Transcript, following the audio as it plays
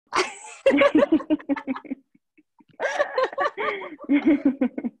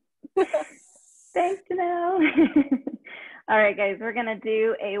Thanks, Janelle. All right, guys, we're gonna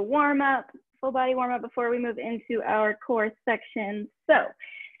do a warm-up, full body warm-up before we move into our core section. So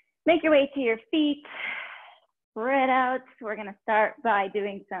make your way to your feet, spread out. We're gonna start by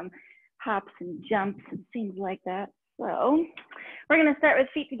doing some hops and jumps and things like that. So we're gonna start with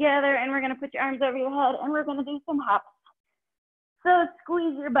feet together, and we're gonna put your arms over your head, and we're gonna do some hops. So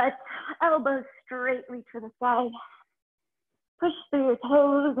squeeze your butt, elbows straight, reach for the side. Push through your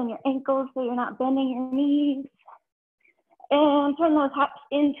toes and your ankles so you're not bending your knees. And turn those hops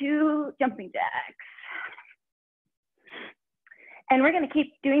into jumping jacks. And we're gonna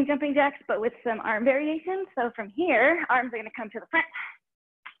keep doing jumping jacks, but with some arm variations. So from here, arms are gonna come to the front.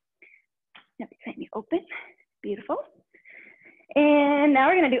 Every time you open, beautiful. And now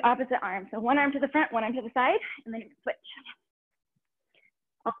we're gonna do opposite arms. So one arm to the front, one arm to the side, and then you switch.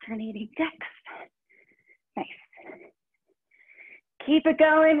 Alternating jacks. Nice. Keep it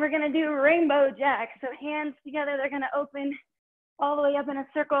going. We're gonna do rainbow jacks. So hands together, they're gonna open all the way up in a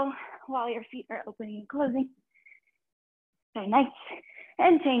circle while your feet are opening and closing. Very nice.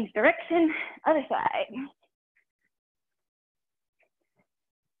 And change direction, other side.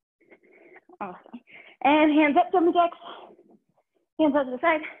 Awesome. And hands up, jumping jacks. Hands up to the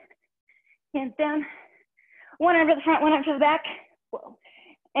side. Hands down. One arm to the front, one arm to the back. Whoa.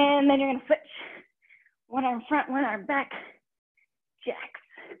 And then you're gonna switch. One arm front, one arm back. Jacks.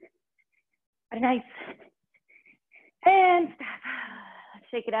 Very nice. And stop.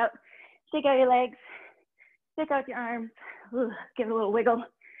 Shake it out. Shake out your legs. Shake out your arms. Ooh, give it a little wiggle.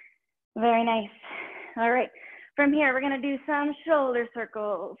 Very nice. All right. From here, we're gonna do some shoulder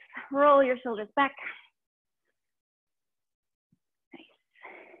circles. Roll your shoulders back. Nice.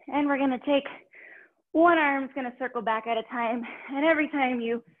 And we're gonna take one arm's gonna circle back at a time. And every time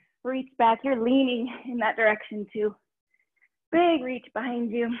you reach back, you're leaning in that direction too. Big reach behind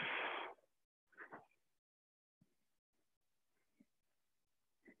you.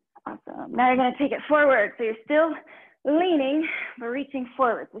 Awesome. Now you're gonna take it forward. So you're still leaning, but reaching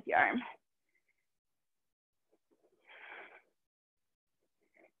forward with your arm.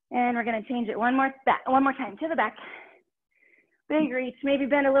 And we're gonna change it one more time to the back. Big reach, maybe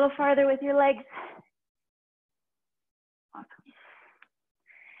bend a little farther with your legs. Awesome.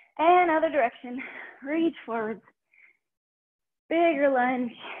 And other direction, reach forward. Bigger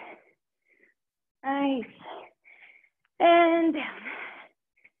lunge. Nice. And down.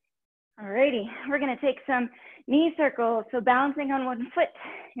 Alrighty, we're gonna take some knee circles. So balancing on one foot,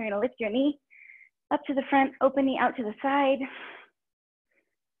 you're gonna lift your knee up to the front, open knee out to the side.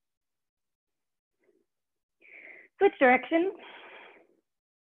 Switch direction.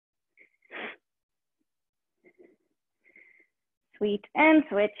 Sweet, and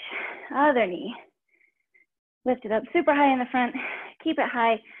switch, other knee. Lift it up super high in the front. Keep it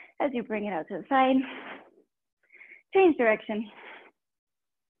high as you bring it out to the side. Change direction.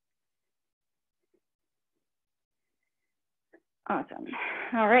 Awesome.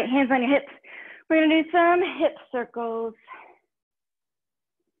 All right, hands on your hips. We're gonna do some hip circles.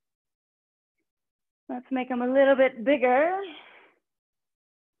 Let's make them a little bit bigger.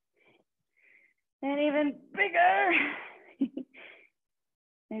 And even bigger.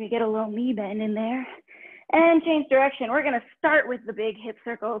 Maybe get a little knee bend in there. And change direction. We're gonna start with the big hip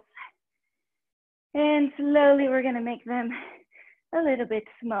circles. And slowly we're gonna make them a little bit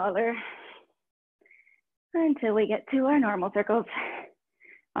smaller until we get to our normal circles.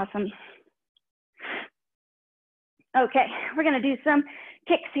 Awesome. Okay, we're gonna do some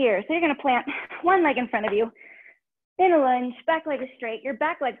kicks here. So you're gonna plant one leg in front of you in a lunge, back leg is straight. Your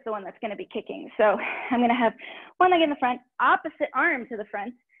back leg's the one that's gonna be kicking. So I'm gonna have one leg in the front, opposite arm to the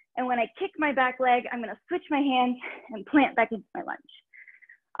front. And when I kick my back leg, I'm gonna switch my hands and plant back into my lunge.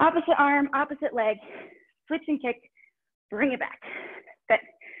 Opposite arm, opposite leg, switch and kick, bring it back. Good.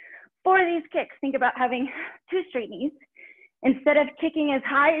 For these kicks, think about having two straight knees. Instead of kicking as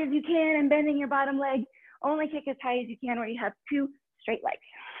high as you can and bending your bottom leg, only kick as high as you can where you have two straight legs.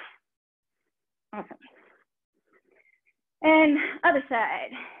 Awesome. And other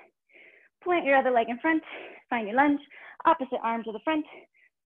side. Plant your other leg in front, find your lunge, opposite arm to the front,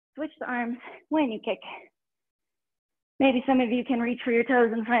 switch the arms when you kick. Maybe some of you can reach for your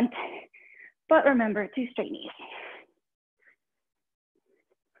toes in front, but remember, two straight knees.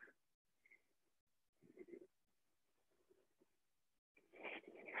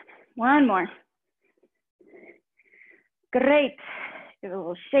 One more. Great. Give it a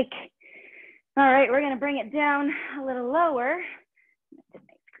little shake. All right, we're gonna bring it down a little lower. That's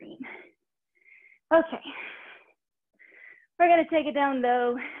my screen. Okay. We're gonna take it down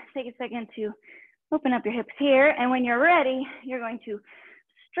low. Take a second to Open up your hips here, and when you're ready, you're going to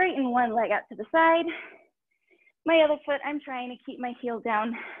straighten one leg out to the side. My other foot, I'm trying to keep my heel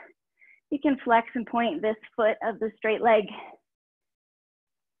down. You can flex and point this foot of the straight leg.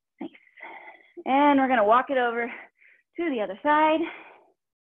 Nice. And we're gonna walk it over to the other side.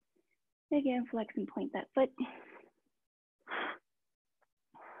 Again, flex and point that foot.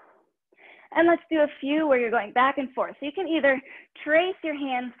 And let's do a few where you're going back and forth. So you can either trace your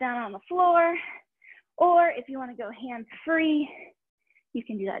hands down on the floor, or if you want to go hands free, you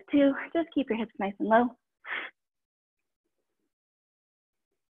can do that too. Just keep your hips nice and low.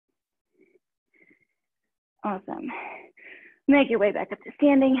 Awesome. Make your way back up to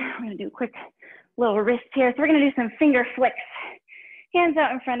standing. We're going to do a quick little wrist here. So we're going to do some finger flicks. Hands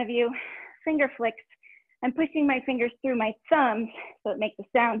out in front of you, finger flicks. I'm pushing my fingers through my thumbs so it makes a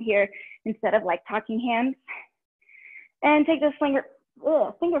sound here instead of like talking hands. And take those finger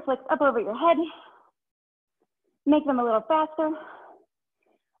flicks up over your head. Make them a little faster.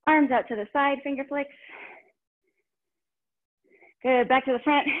 Arms out to the side, finger flicks. Good, back to the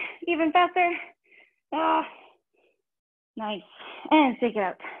front, even faster. Ah, nice, and shake it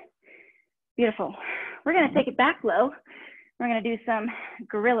out. Beautiful. We're gonna take it back low. We're gonna do some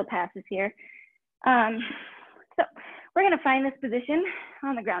gorilla passes here. So we're gonna find this position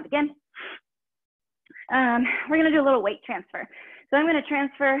on the ground again. We're gonna do a little weight transfer. So I'm gonna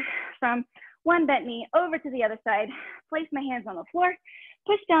transfer from one bent knee over to the other side, place my hands on the floor,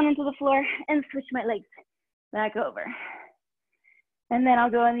 push down into the floor, and switch my legs back over. And then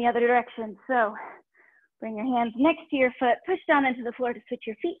I'll go in the other direction. So bring your hands next to your foot, push down into the floor to switch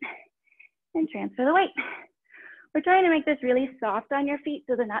your feet, and transfer the weight. We're trying to make this really soft on your feet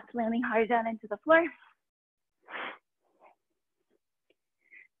so they're not slamming hard down into the floor.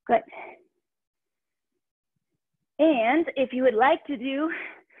 Good. And if you would like to do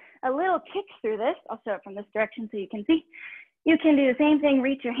a little kick through this, I'll start from this direction so you can see. You can do the same thing,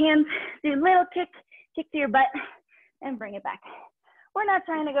 reach your hands, do a little kick, kick to your butt, and bring it back. We're not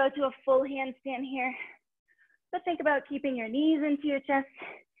trying to go to a full handstand here, but think about keeping your knees into your chest,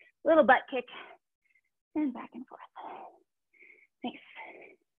 little butt kick, and back and forth. Nice.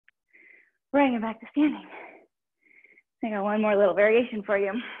 Bring it back to standing. I got one more little variation for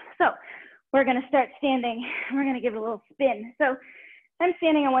you. So we're gonna start standing. We're gonna give it a little spin. So I'm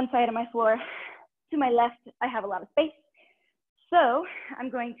standing on one side of my floor. To my left, I have a lot of space. So I'm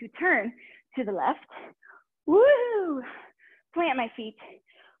going to turn to the left. Woo! Plant my feet,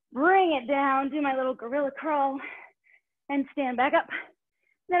 bring it down, do my little gorilla crawl, and stand back up.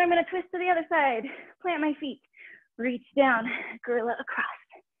 Then I'm gonna twist to the other side, plant my feet, reach down, gorilla across.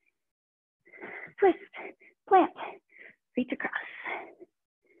 Twist, plant, reach across.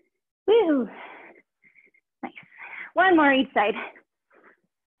 Woo! Nice. One more each side.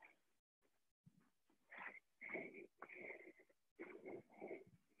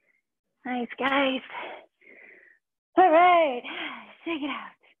 Nice, guys. All right, shake it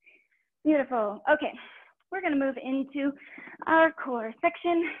out. Beautiful. Okay, we're gonna move into our core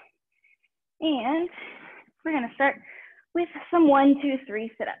section, and we're gonna start with some 1, 2,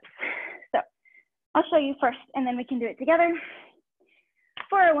 3 sit-ups. So I'll show you first, and then we can do it together.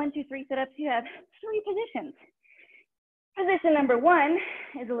 For our 1, 2, 3 sit-ups, you have 3 positions. Position number 1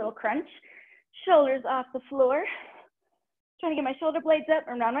 is a little crunch, shoulders off the floor. Trying to get my shoulder blades up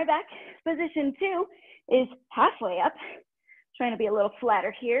around my back. Position 2 is halfway up, trying to be a little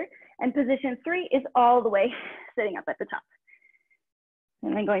flatter here. And position 3 is all the way sitting up at the top.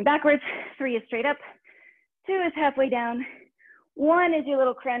 And then going backwards, 3 is straight up, 2 is halfway down, 1 is your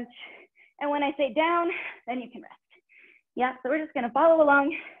little crunch. And when I say down, then you can rest. Yeah, so we're just gonna follow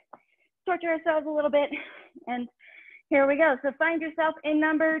along, torture ourselves a little bit, and here we go. So find yourself in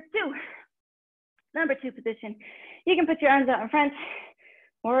number 2. Number 2 position. You can put your arms out in front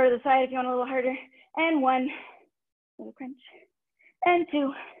or the side if you want a little harder. And 1, little crunch. And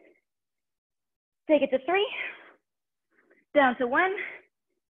 2. Take it to 3. Down to 1.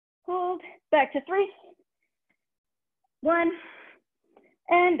 Hold. Back to 3. 1.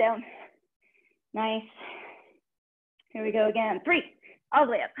 And down. Nice. Here we go again. 3. All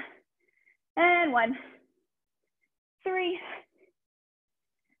the way up. And 1. 3.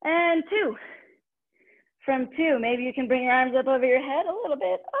 And 2. From 2, maybe you can bring your arms up over your head a little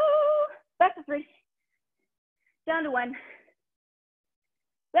bit. Oh, back to 3. Down to 1.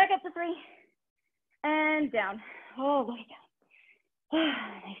 Back up to 3. And down. All the way down.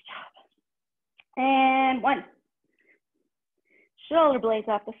 Nice job. And 1. Shoulder blades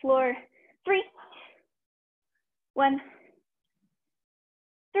off the floor. 3. 1.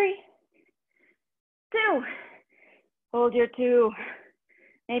 3. 2. Hold your 2.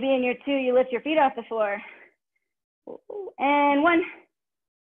 Maybe in your 2, you lift your feet off the floor. And 1,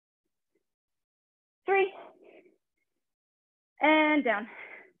 3, and down.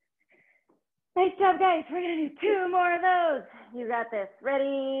 Nice job, guys. We're gonna do 2 more of those. You got this.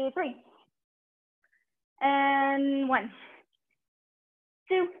 Ready, 3. And 1,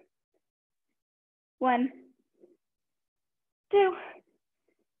 2, 1, 2,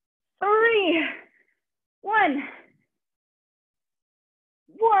 3, 1,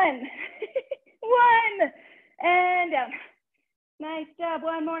 1, 1, and down. Nice job.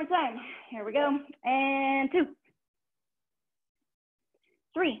 One more time. Here we go. And 2,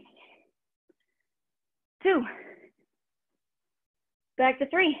 3, 2, back to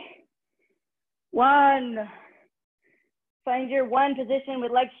 3, 1. Find your 1 position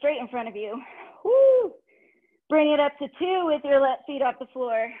with legs straight in front of you. Woo. Bring it up to 2 with your left feet off the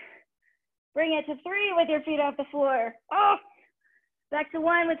floor. Bring it to 3 with your feet off the floor. Oh. Back to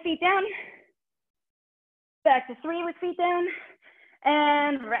 1 with feet down. Back to 3 with feet down.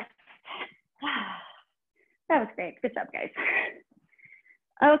 And rest. That was great. Good job, guys.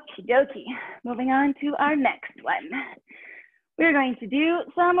 Okie dokie. Moving on to our next one. We're going to do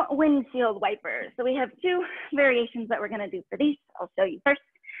some windshield wipers. So we have 2 variations that we're going to do for these. I'll show you first.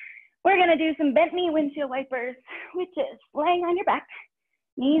 We're going to do some bent knee windshield wipers, which is laying on your back.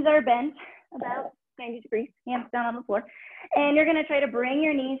 Knees are bent about 90 degrees, hands down on the floor. And you're going to try to bring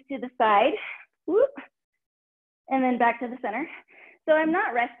your knees to the side. Whoop, and then back to the center. So I'm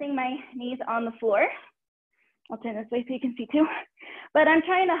not resting my knees on the floor. I'll turn this way so you can see too. But I'm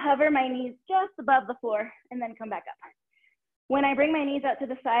trying to hover my knees just above the floor and then come back up. When I bring my knees out to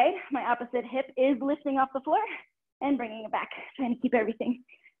the side, my opposite hip is lifting off the floor and bringing it back, trying to keep everything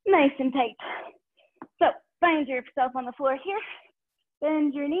nice and tight. So find yourself on the floor here.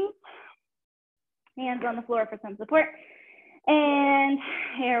 Bend your knees. Hands on the floor for some support. And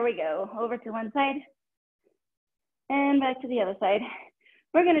here we go. Over to one side. And back to the other side.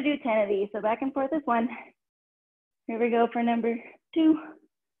 We're going to do 10 of these. So back and forth is 1. Here we go for number 2.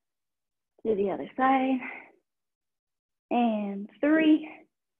 To the other side. And 3.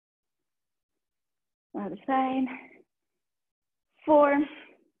 Other side. 4.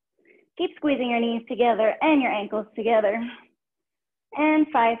 Keep squeezing your knees together and your ankles together. And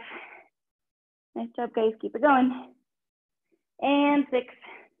 5. Nice job, guys. Keep it going. And 6.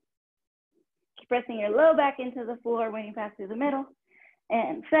 Keep pressing your low back into the floor when you pass through the middle.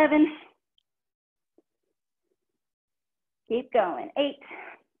 And 7. Keep going. 8.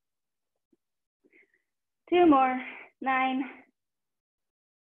 2 more. 9.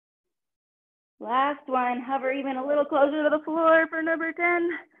 Last one. Hover even a little closer to the floor for number 10.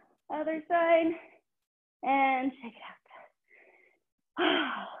 Other side. And shake it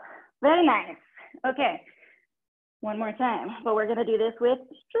out. Very nice. Okay. One more time, but we're gonna do this with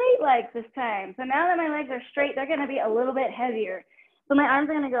straight legs this time. So now that my legs are straight, they're gonna be a little bit heavier. So my arms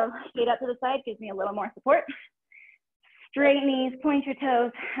are gonna go straight out to the side, gives me a little more support. Straight knees, point your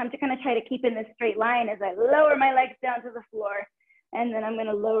toes. I'm just gonna try to keep in this straight line as I lower my legs down to the floor, and then I'm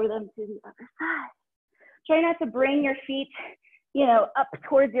gonna lower them to the other side. Try not to bring your feet, you know, up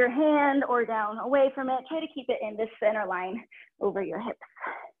towards your hand or down away from it. Try to keep it in this center line over your hips,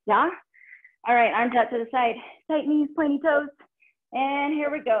 yeah? All right, arms out to the side, tight knees, pointy toes. And here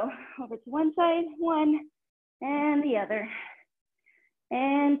we go. Over to one side, 1, and the other.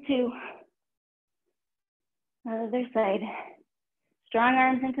 And 2. Other side. Strong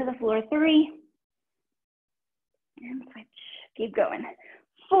arms into the floor, 3. And switch, keep going.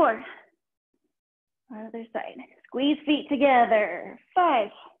 4. Other side. Squeeze feet together,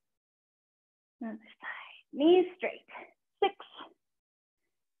 5. Other side, knees straight, 6.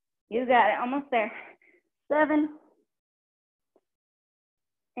 You got it, almost there. 7.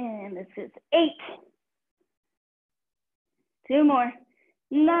 And this is 8. 2 more.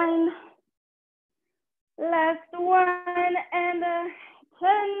 9. Last one, and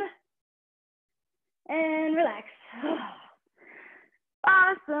 10. And relax.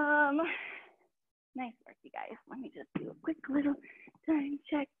 Awesome. Nice work, you guys. Let me just do a quick little time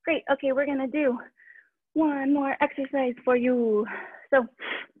check. Great, okay, we're gonna do one more exercise for you. So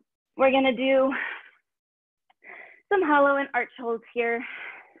we're gonna do some hollow and arch holds here.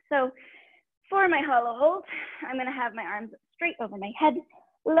 So for my hollow hold, I'm gonna have my arms straight over my head,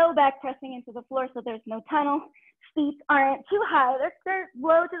 low back pressing into the floor so there's no tunnel. Feet aren't too high, they're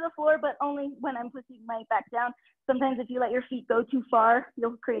low to the floor, but only when I'm pushing my back down. Sometimes if you let your feet go too far,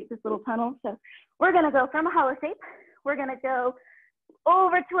 you'll create this little tunnel. So we're gonna go from a hollow shape. We're gonna go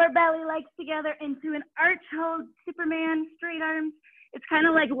over to our belly, legs together into an arch hold, Superman, straight arms. It's kind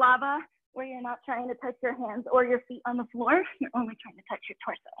of like lava. where you're not trying to touch your hands or your feet on the floor. You're only trying to touch your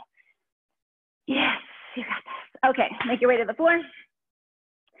torso. Yes, you got this. Okay, make your way to the floor.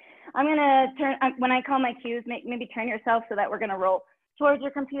 I'm gonna turn, when I call my cues, maybe turn yourself so that we're gonna roll towards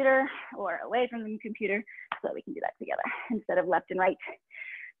your computer or away from the computer so that we can do that together instead of left and right.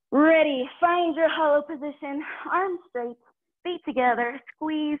 Ready, find your hollow position, arms straight, feet together,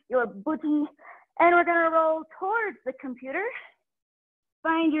 squeeze your booty, and we're gonna roll towards the computer.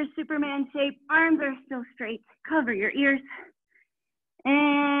 Find your Superman shape, arms are still straight, cover your ears,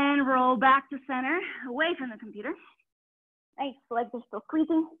 and roll back to center, away from the computer. Nice, legs are still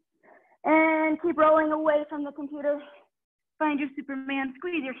squeezing. And keep rolling away from the computer. Find your Superman,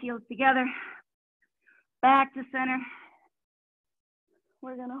 squeeze your heels together. Back to center.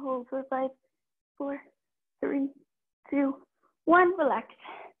 We're gonna hold for 5, 4, 3, 2, 1, relax.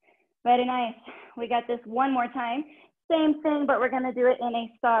 Very nice. We got this one more time. Same thing, but we're gonna do it in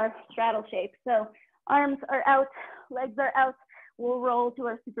a star straddle shape. So arms are out, legs are out. We'll roll to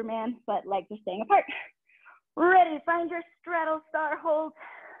our Superman, but legs are staying apart. Ready, find your straddle star hold.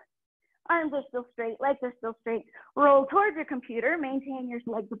 Arms are still straight, legs are still straight. Roll towards your computer, maintain your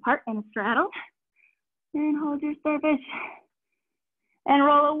legs apart in a straddle. And hold your starfish. And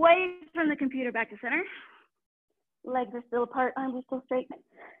roll away from the computer back to center. Legs are still apart, arms are still straight.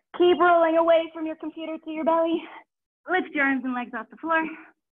 Keep rolling away from your computer to your belly. Lift your arms and legs off the floor.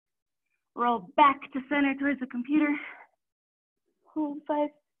 Roll back to center towards the computer. Hold 5,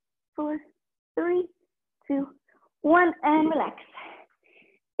 4, 3, 2, 1, and relax.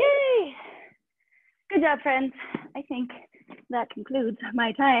 Yay! Good job, friends. I think that concludes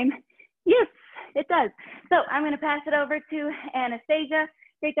my time. Yes, it does. So I'm going to pass it over to Anastasia.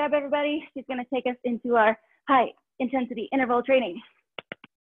 Great job, everybody. She's going to take us into our high intensity interval training.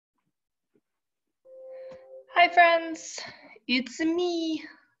 Hi, friends. It's me.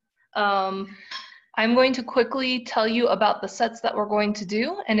 I'm going to quickly tell you about the sets that we're going to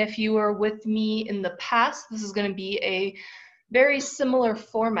do. And if you were with me in the past, this is going to be a very similar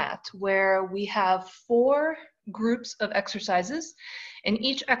format where we have 4 groups of exercises, and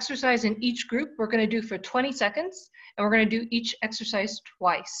each exercise in each group we're going to do for 20 seconds, and we're going to do each exercise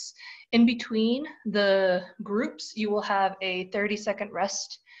twice. In between the groups, you will have a 30-second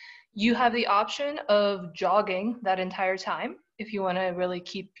rest. You have the option of jogging that entire time if you want to really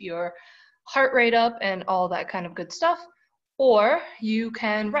keep your heart rate up and all that kind of good stuff, or you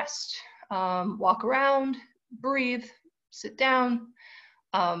can rest, walk around, breathe, sit down,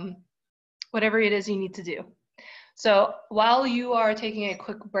 whatever it is you need to do. So while you are taking a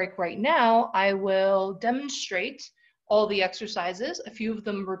quick break right now, I will demonstrate all the exercises. A few of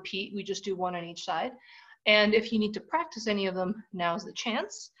them repeat, we just do one on each side. And if you need to practice any of them, now's the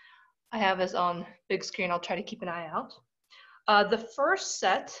chance. I have this on big screen, I'll try to keep an eye out. The first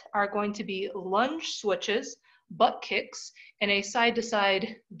set are going to be lunge switches, butt kicks, and a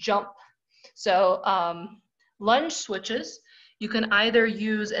side-to-side jump. So lunge switches, you can either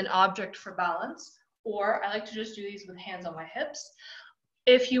use an object for balance, or I like to just do these with hands on my hips.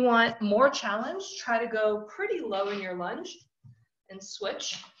 If you want more challenge, try to go pretty low in your lunge and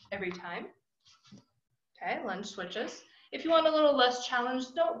switch every time. Okay, lunge switches. If you want a little less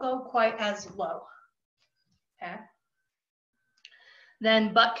challenge, don't go quite as low. Okay.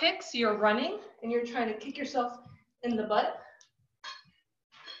 Then butt kicks, you're running and you're trying to kick yourself in the butt.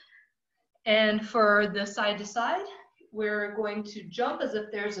 And for the side to side, we're going to jump as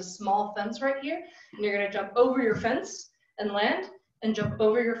if there's a small fence right here. And you're going to jump over your fence and land, and jump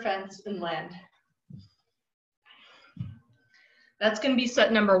over your fence and land. That's going to be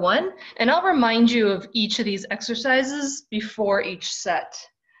set number 1. And I'll remind you of each of these exercises before each set.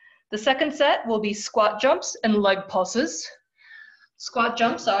 The second set will be squat jumps and leg pulses. Squat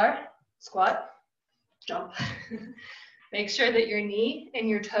jumps are squat, jump. Make sure that your knee and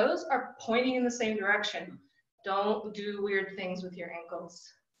your toes are pointing in the same direction. Don't do weird things with your ankles.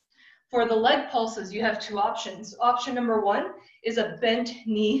 For the leg pulses, you have 2 options. Option number 1 is a bent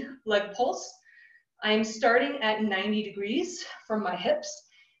knee leg pulse. I'm starting at 90 degrees from my hips,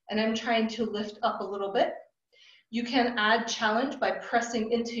 and I'm trying to lift up a little bit. You can add challenge by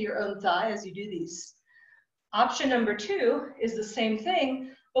pressing into your own thigh as you do these. Option number 2 is the same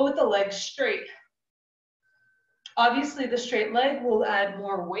thing, but with the legs straight. Obviously, the straight leg will add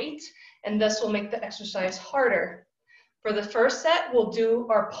more weight, and thus will make the exercise harder. For the first set, we'll do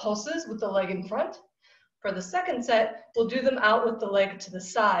our pulses with the leg in front. For the second set, we'll do them out with the leg to the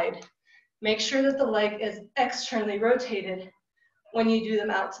side. Make sure that the leg is externally rotated when you do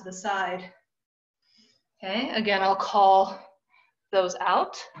them out to the side. Okay, again, I'll call those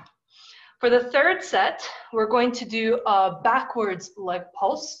out. For the third set, we're going to do a backwards leg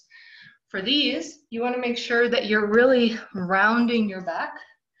pulse. For these, you want to make sure that you're really rounding your back.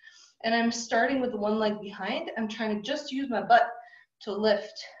 And I'm starting with the one leg behind. I'm trying to just use my butt to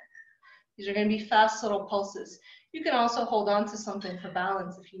lift. These are going to be fast little pulses. You can also hold on to something for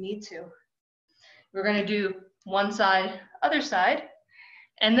balance if you need to. We're going to do one side, other side.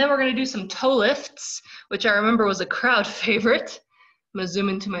 And then we're going to do some toe lifts, which I remember was a crowd favorite. I'm going to zoom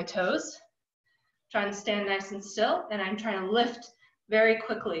into my toes. Trying to stand nice and still, and I'm trying to lift very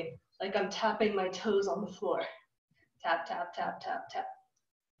quickly, like I'm tapping my toes on the floor. Tap, tap, tap, tap, tap.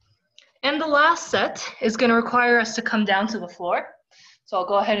 And the last set is going to require us to come down to the floor. So I'll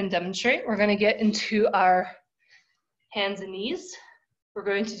go ahead and demonstrate. We're going to get into our hands and knees. We're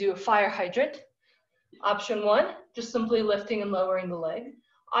going to do a fire hydrant. Option 1, just simply lifting and lowering the leg.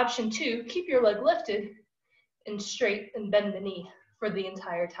 Option 2, keep your leg lifted and straight and bend the knee for the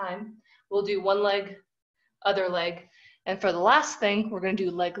entire time. We'll do one leg, other leg. And for the last thing, we're going to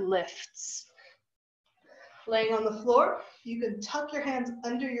do leg lifts. Laying on the floor, you can tuck your hands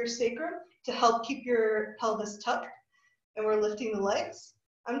under your sacrum to help keep your pelvis tucked. And we're lifting the legs.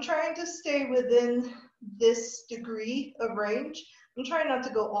 I'm trying to stay within this degree of range. I'm trying not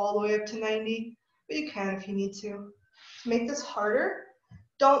to go all the way up to 90, but you can if you need to. To make this harder,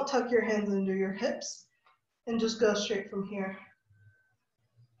 don't tuck your hands under your hips and just go straight from here.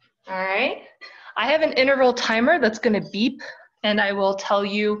 All right, I have an interval timer that's going to beep, and I will tell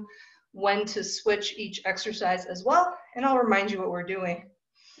you when to switch each exercise as well, and I'll remind you what we're doing.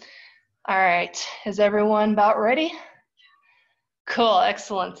 All right, is everyone about ready? Cool,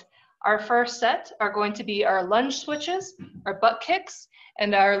 excellent. Our first set are going to be our lunge switches, our butt kicks,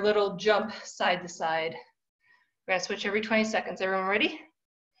 and our little jump side to side. We're going to switch every 20 seconds. Everyone ready?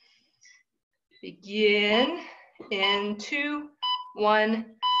 Begin in 2, 1.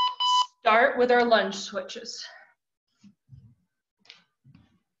 Start with our lunge switches.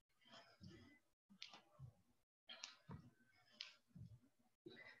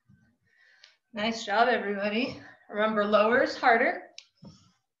 Nice job, everybody. Remember, lower is harder.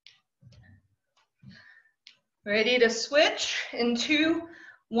 Ready to switch in 2,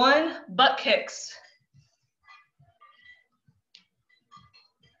 1, butt kicks.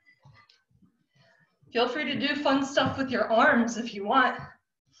 Feel free to do fun stuff with your arms if you want.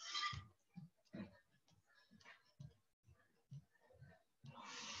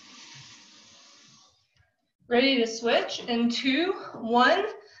 Ready to switch in 2, 1,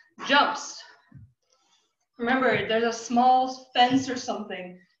 jumps. Remember, there's a small fence or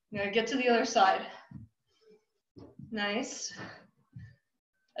something. You're gonna get to the other side. Nice.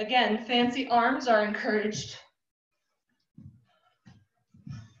 Again, fancy arms are encouraged.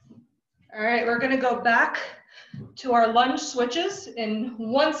 All right, we're gonna go back to our lunge switches in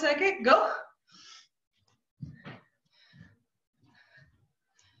 1 second, go.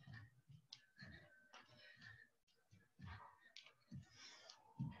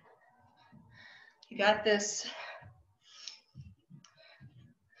 You got this.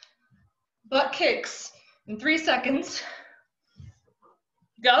 Butt kicks in 3 seconds.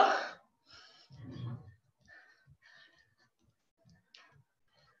 Go.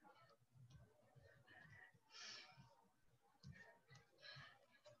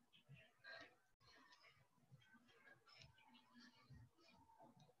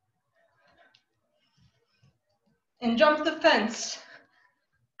 And jump the fence.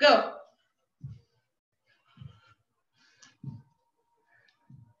 Go.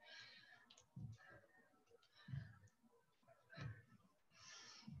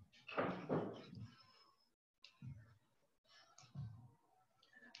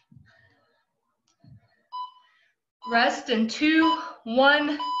 Rest in 2,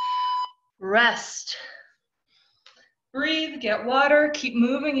 1, rest. Breathe, get water, keep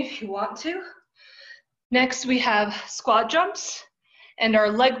moving if you want to. Next, we have squat jumps and our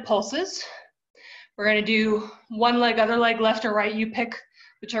leg pulses. We're gonna do one leg, other leg, left or right. You pick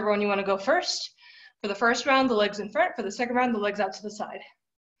whichever one you wanna go first. For the first round, the leg's in front. For the second round, the leg's out to the side.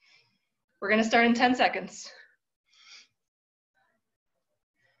 We're gonna start in 10 seconds.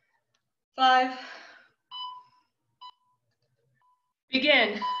 5.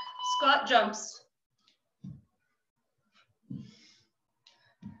 Begin. Squat jumps.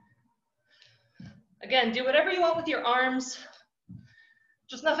 Again, do whatever you want with your arms.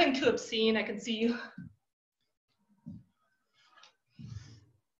 Just nothing too obscene, I can see you.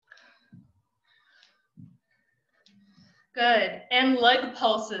 Good, and leg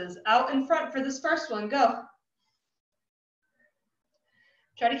pulses. Out in front for this first one, go.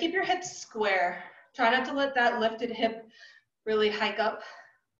 Try to keep your hips square. Try not to let that lifted hip really hike up.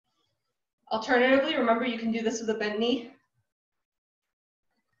 Alternatively, remember you can do this with a bent knee.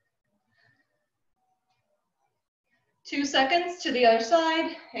 2 seconds to the other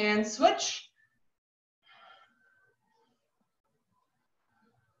side and switch.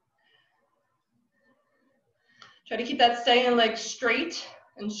 Try to keep that staying leg straight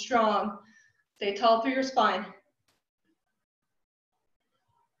and strong. Stay tall through your spine.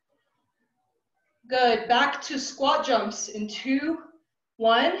 Good, back to squat jumps in 2,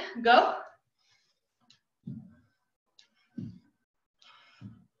 1, go.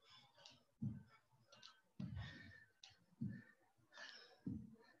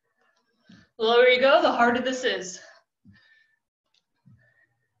 The lower you go, the harder this is.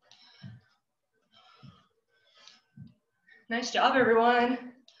 Nice job, everyone.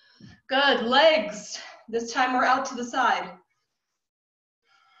 Good, legs. This time we're out to the side.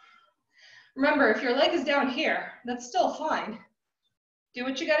 Remember, if your leg is down here, that's still fine. Do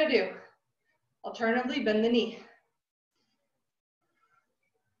what you gotta do. Alternatively, bend the knee.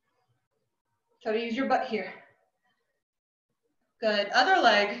 Try to use your butt here. Good, other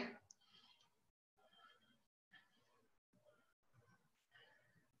leg.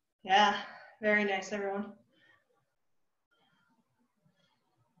 Yeah, very nice, everyone.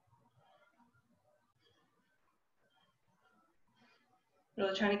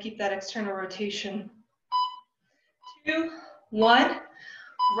 Really trying to keep that external rotation. 2, 1,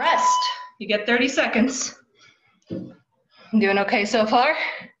 rest. You get 30 seconds. Doing okay so far?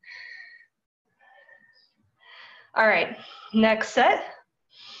 All right, next set.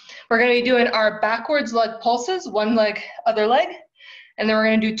 We're gonna be doing our backwards leg pulses, one leg, other leg, and then we're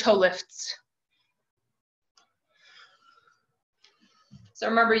gonna do toe lifts. So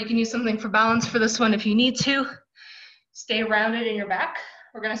remember, you can use something for balance for this one if you need to. Stay rounded in your back.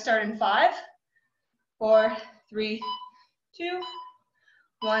 We're gonna start in 5, 4, 3, 2,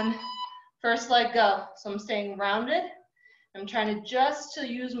 1. First leg, go. So I'm staying rounded. I'm trying to just to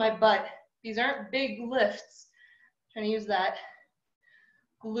use my butt. These aren't big lifts. I'm trying to use that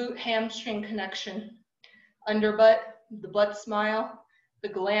glute hamstring connection. Underbutt, the butt smile, the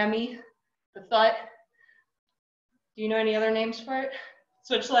glammy, the thut. Do you know any other names for it?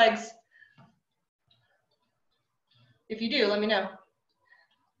 Switch legs. If you do, let me know.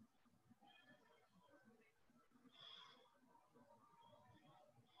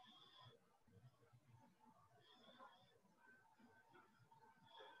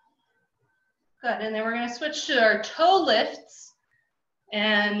 Good, and then we're gonna switch to our toe lifts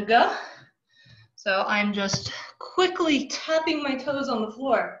and go. So I'm just quickly tapping my toes on the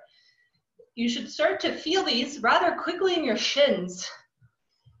floor. You should start to feel these rather quickly in your shins.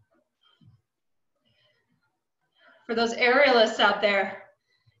 For those aerialists out there,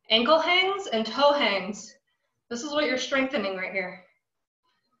 ankle hangs and toe hangs. This is what you're strengthening right here.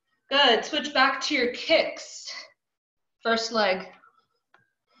 Good, switch back to your kicks. First leg.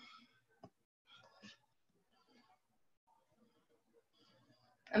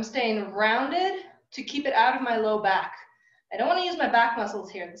 I'm staying rounded to keep it out of my low back. I don't want to use my back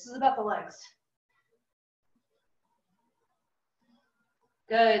muscles here. This is about the legs.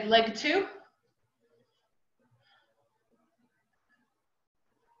 Good, leg 2.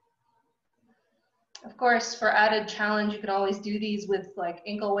 Of course, for added challenge, you can always do these with like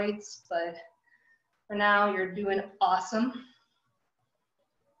ankle weights, but for now, you're doing awesome.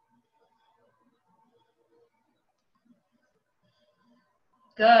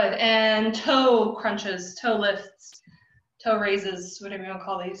 Good, and toe crunches, toe lifts, toe raises, whatever you want to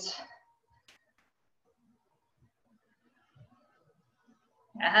call these.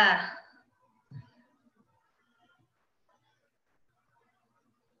 Yeah.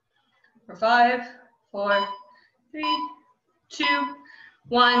 For 5, 4, 3, 2,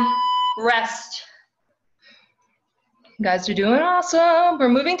 1, rest. You guys are doing awesome. We're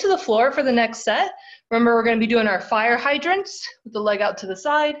moving to the floor for the next set. Remember, we're going to be doing our fire hydrants with the leg out to the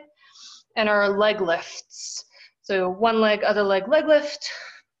side and our leg lifts. So one leg, other leg, leg lift,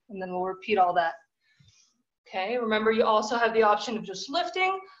 and then we'll repeat all that. Okay, remember you also have the option of just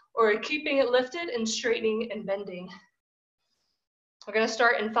lifting or keeping it lifted and straightening and bending. We're going to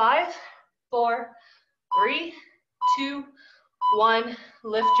start in 5, 4, 3, 2, 1.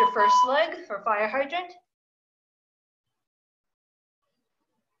 Lift your first leg for fire hydrant.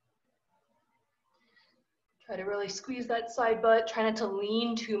 Try to really squeeze that side butt. Try not to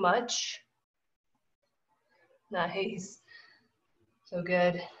lean too much. Nice. So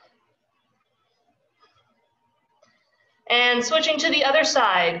good. And switching to the other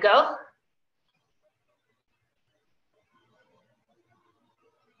side. Go.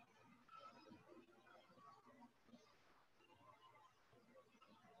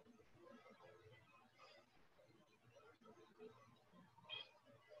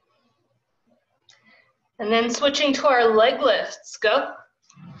 And then switching to our leg lifts. Go.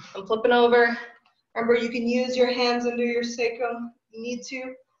 I'm flipping over. Remember, you can use your hands under your sacrum if you need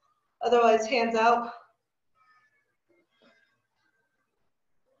to. Otherwise, hands out.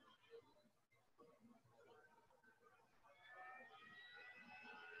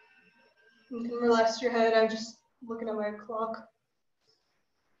 You can relax your head. I'm just looking at my clock.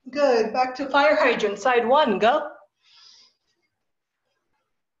 Good. Back to fire hydrant. Side one. Go.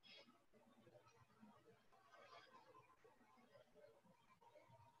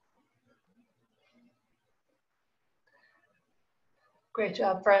 Great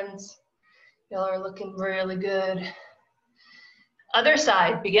job, friends. Y'all are looking really good. Other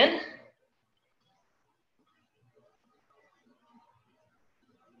side. Begin.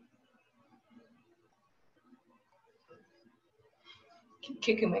 Keep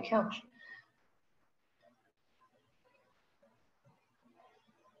kicking my couch.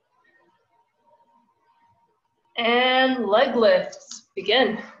 And leg lifts.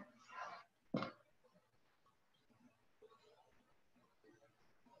 Begin.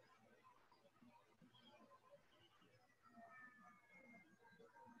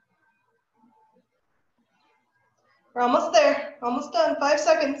 We're almost there. Almost done. 5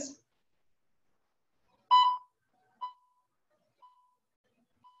 seconds.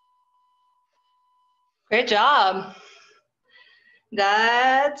 Great job.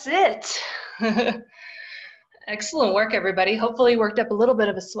 That's it. Excellent work, everybody. Hopefully you worked up a little bit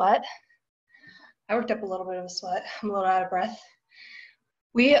of a sweat. I worked up a little bit of a sweat. I'm a little out of breath.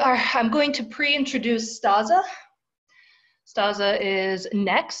 I'm going to pre-introduce Staza. Staza is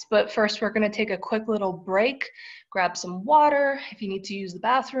next, but first we're going to take a quick little break, grab some water. If you need to use the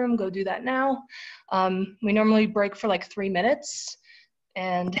bathroom, go do that now. We normally break for like 3 minutes,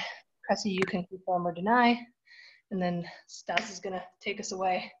 and Cressie, you can confirm or deny, and then Staza is going to take us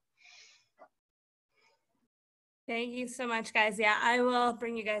away. Thank you so much, guys. Yeah, I will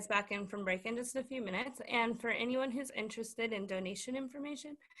bring you guys back in from break in just a few minutes. And for anyone who's interested in donation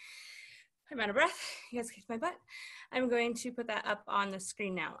information, I'm out of breath. You guys kicked my butt. I'm going to put that up on the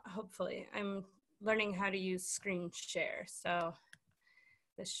screen now, hopefully. I'm learning how to use screen share, so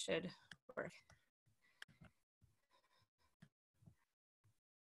this should work.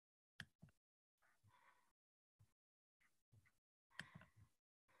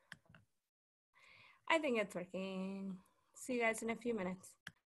 I think it's working. See you guys in a few minutes.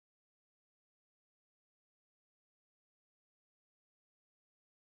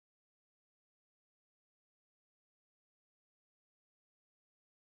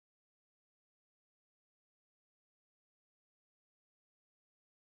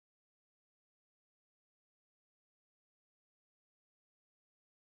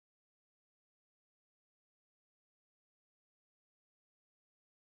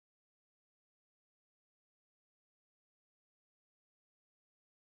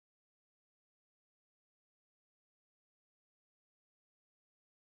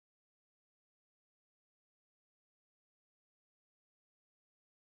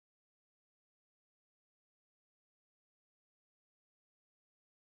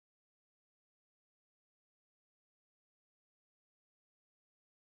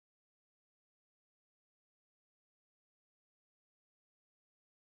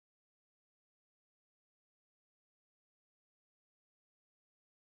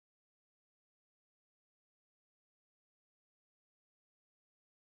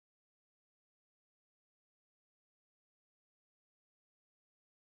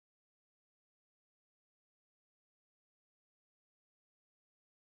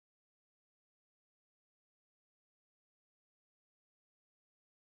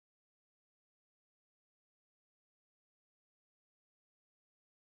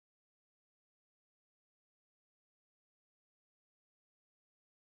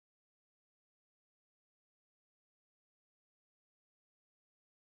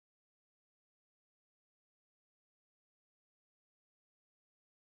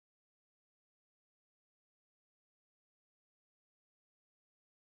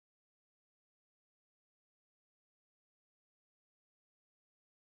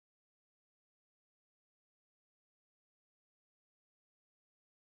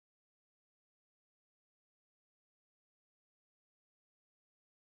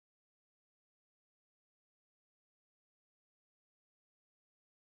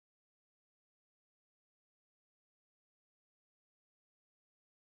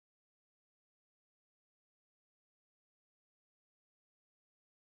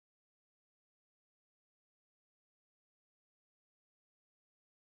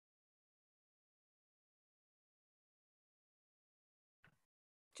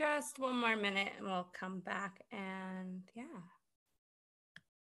 Just one more minute and we'll come back and yeah.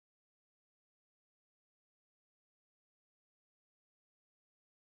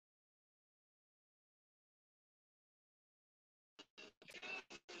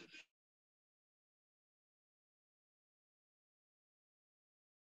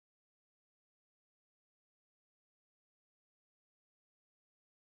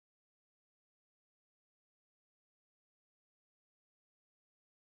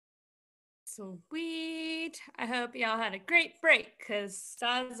 Sweet. I hope y'all had a great break because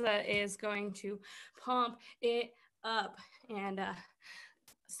Staza is going to pump it up. And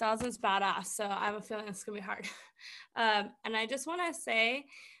Staza's badass, so I have a feeling it's going to be hard. And I just want to say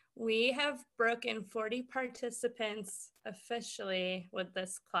we have broken 40 participants officially with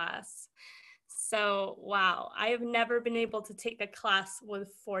this class. So, wow, I have never been able to take a class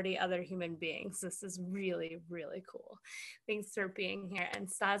with 40 other human beings. This is really, really cool. Thanks for being here. And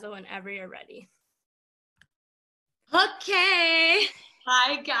Staza, whenever you're ready. Okay.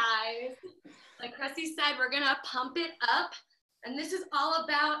 Hi, guys. Like Cressie said, we're going to pump it up. And this is all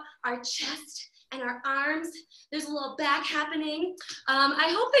about our chest and our arms. There's a little back happening.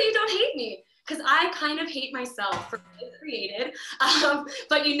 I hope that you don't hate me, because I kind of hate myself for being created.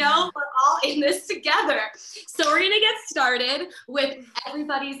 But you know, we're all in this together. So we're gonna get started with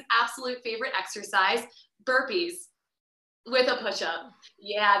everybody's absolute favorite exercise, burpees with a push-up.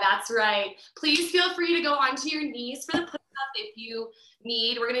 Yeah, that's right. Please feel free to go onto your knees for the push-up if you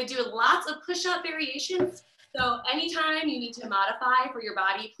need. We're gonna do lots of push-up variations. So anytime you need to modify for your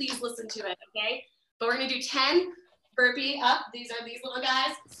body, please listen to it, okay? But we're gonna do 10 burpee up. These are these little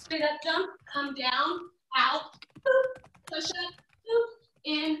guys. Straight up jump, come down, out, boop, push up, boop,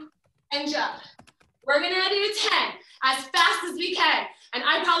 in, and jump. We're gonna do 10 as fast as we can. And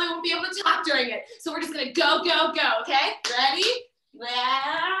I probably won't be able to talk during it. So we're just gonna go, go, go, okay? Ready?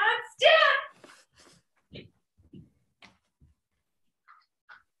 Let's do it.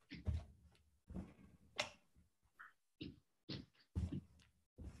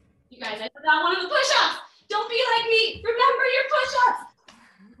 You guys, I forgot one of the push-ups. Don't be like me. Remember your push-ups.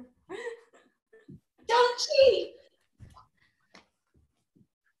 Don't cheat.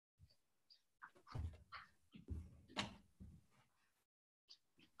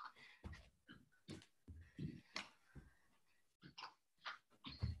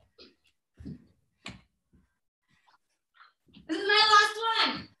 This is my last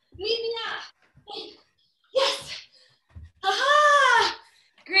one. Meet me up. Yes. Aha!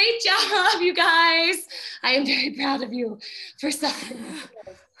 Great job, you guys. I am very proud of you for suffering.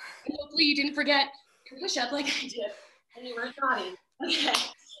 And hopefully you didn't forget your push-up like I did and you weren't nodding. Okay,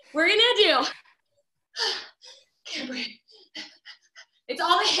 we're gonna do, can't breathe. It's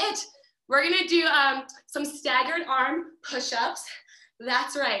all a hit. We're gonna do some staggered arm push-ups.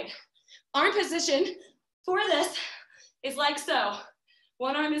 That's right. Arm position for this is like so.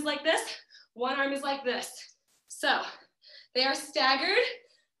 One arm is like this, one arm is like this. So they are staggered.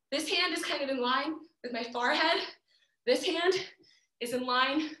 This hand is kind of in line with my forehead. This hand is in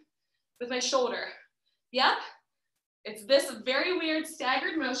line with my shoulder. Yep, it's this very weird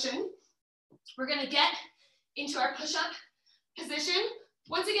staggered motion. We're gonna get into our push-up position.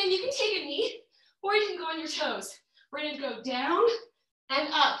 Once again, you can take a knee or you can go on your toes. We're gonna go down and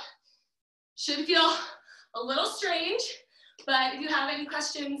up. Should feel a little strange, but if you have any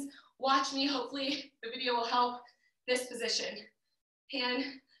questions, watch me. Hopefully the video will help this position. Hand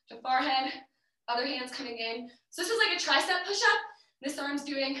to forehead, other hand's coming in. So this is like a tricep push-up. This arm's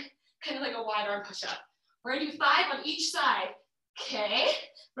doing kind of like a wide arm push-up. We're gonna do 5 on each side. Okay,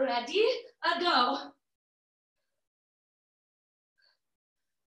 ready, go.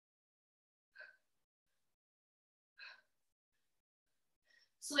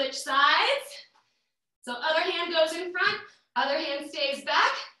 Switch sides. So other hand goes in front, other hand stays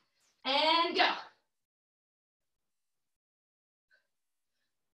back, and go.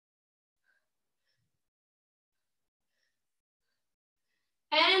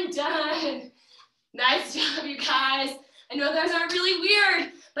 And done. Nice job, you guys. I know those are really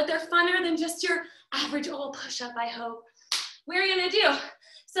weird, but they're funner than just your average old push-up, I hope. We're gonna do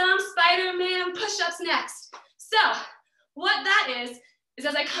some Spider-Man push-ups next. So what that is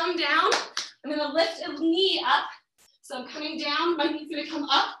as I come down, I'm gonna lift a knee up. So I'm coming down, my knee's gonna come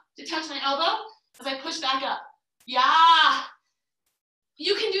up to touch my elbow as I push back up. Yeah.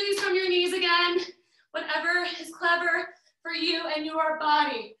 You can do these from your knees again, whatever is clever for you and your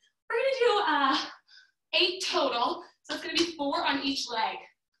body. We're gonna do 8 total, so it's gonna be 4 on each leg.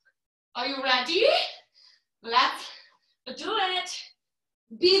 Are you ready? Let's do it.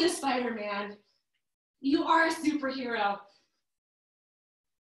 Be the Spider-Man. You are a superhero.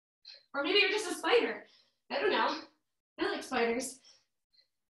 Or maybe you're just a spider. I don't know. I like spiders.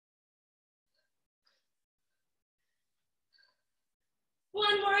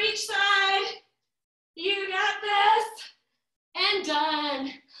 One more each side. You got this. And done.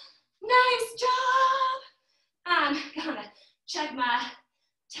 Nice job. I'm gonna check my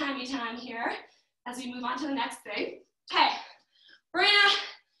timey time here as we move on to the next thing. Okay, we're gonna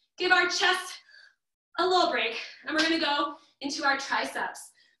give our chest a little break and we're gonna go into our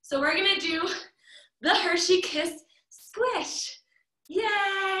triceps. So we're gonna do the Hershey Kiss squish.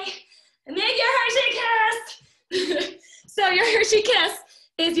 Yay! Make your Hershey Kiss! So your Hershey Kiss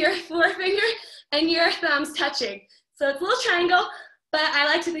is your forefinger and your thumbs touching. So it's a little triangle, but I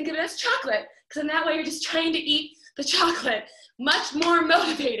like to think of it as chocolate, because in that way you're just trying to eat the chocolate. Much more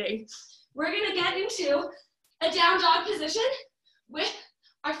motivating. We're gonna get into a down dog position with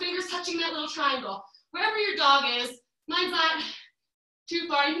our fingers touching that little triangle. Wherever your dog is, mine's not too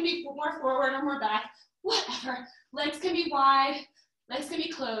far, you can be more forward or more back, whatever. Legs can be wide, legs can be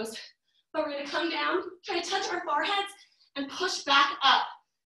closed, but we're gonna come down, try to touch our foreheads and push back up.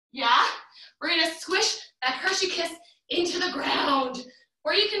 Yeah? We're gonna squish that Hershey Kiss into the ground,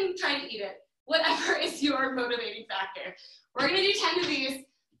 or you can try to eat it, whatever is your motivating factor. We're gonna do 10 of these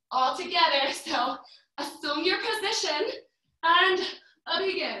all together, so assume your position and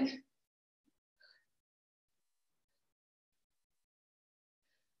begin.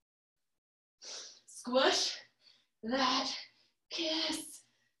 Squish that kiss.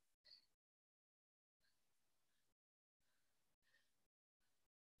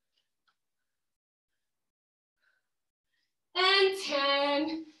 And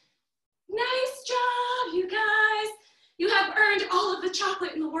 10. Nice job, you guys. You have earned all of the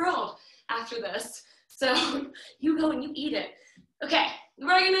chocolate in the world after this. So you go and you eat it. Okay,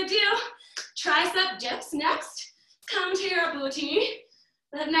 we're gonna do tricep dips next. Come to your booty.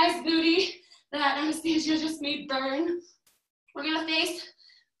 That nice booty that Anastasia just made burn. We're gonna face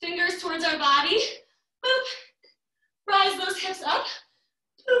fingers towards our body. Boop. Rise those hips up.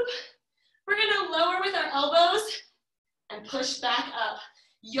 Boop. We're gonna lower with our elbows and push back up.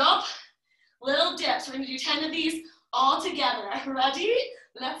 Yup. Little dips. We're gonna do 10 of these all together. Ready?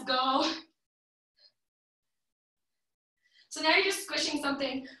 Let's go. So now you're just squishing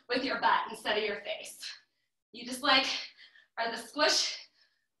something with your butt instead of your face. You just like are the squish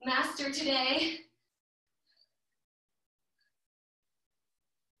master today.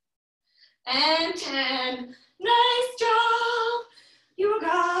 And 10. Nice job, you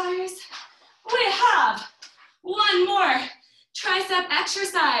guys. We have one more tricep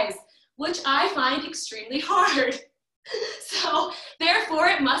exercise, which I find extremely hard. So therefore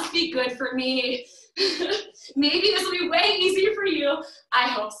it must be good for me. Maybe this will be way easier for you. I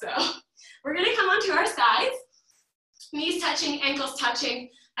hope so. We're gonna come onto our sides, knees touching, ankles touching.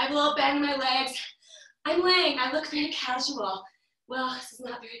 I have a little bend in my legs. I'm laying, I look very casual. Well, this is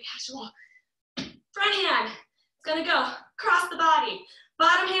not very casual. Front hand is gonna go across the body.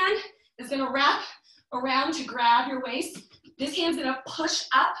 Bottom hand is gonna wrap around to grab your waist. This hand's gonna push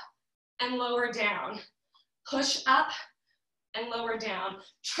up and lower down. Push up and lower down.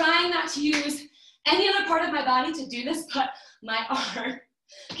 Trying not to use any other part of my body to do this but my arm.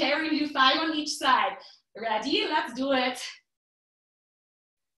 Okay, we're gonna do 5 on each side. Ready? Let's do it.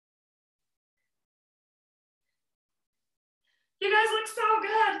 You guys look so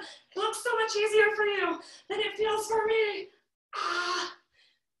good. It looks so much easier for you than it feels for me. Ah.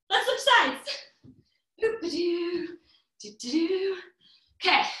 Let's switch sides.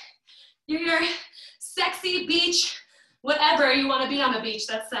 Okay, you're your sexy beach, whatever you want to be on the beach,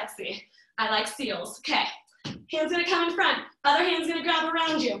 that's sexy. I like seals. Okay, hand's gonna come in front, other hand's gonna grab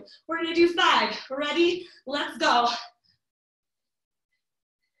around you. We're gonna do 5. Ready? Let's go.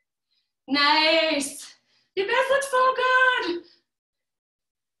 Nice. You guys look so good.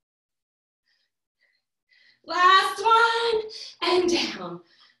 Last one, and down.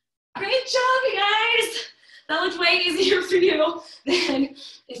 Great job, you guys. That looked way easier for you than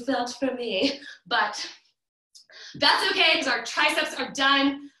it felt for me, but that's okay because our triceps are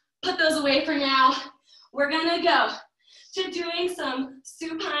done. Put those away for now. We're gonna go to doing some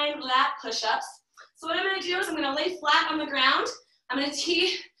supine lat push-ups. So what I'm gonna do is I'm gonna lay flat on the ground. I'm gonna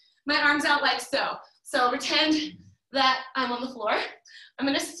tee my arms out like so. So pretend that I'm on the floor. I'm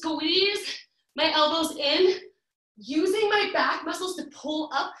gonna squeeze my elbows in, using my back muscles to pull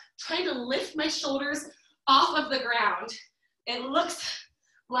up, trying to lift my shoulders off of the ground. It looks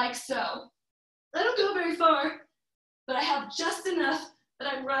like so. I don't go very far, but I have just enough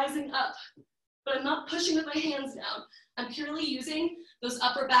that I'm rising up, but I'm not pushing with my hands down. I'm purely using those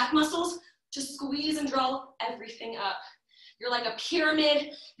upper back muscles to squeeze and draw everything up. You're like a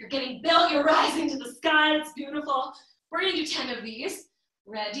pyramid. You're getting built. You're rising to the sky. It's beautiful. We're gonna do 10 of these.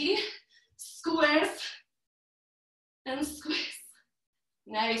 Ready? Squish and squish.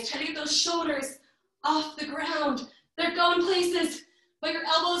 Nice. Try to get those shoulders off the ground. They're going places, but your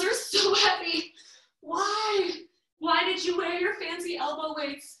elbows are so heavy. Why? Why did you wear your fancy elbow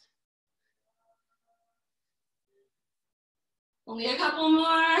weights? Only a couple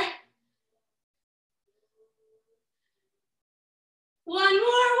more. One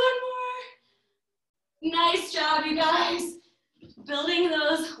more. Nice job, you guys. Building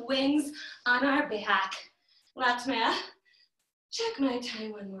those wings on our back. Let me check my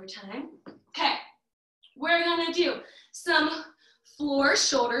time one more time. Okay, we're gonna do some floor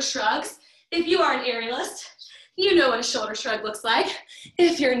shoulder shrugs. If you are an aerialist, you know what a shoulder shrug looks like.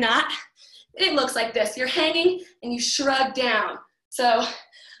 If you're not, it looks like this. You're hanging and you shrug down. So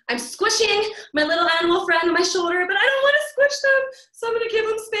I'm squishing my little animal friend on my shoulder, but I don't want to squish them. So I'm gonna give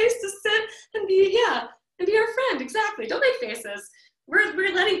them space to sit and be our friend, exactly. Don't make faces. We're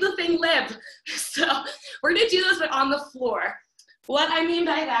letting the thing live. So we're gonna do this, but on the floor. What I mean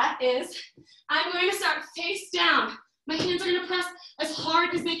by that is I'm going to start face down. My hands are gonna press as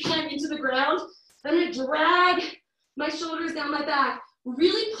hard as they can into the ground. I'm gonna drag my shoulders down my back,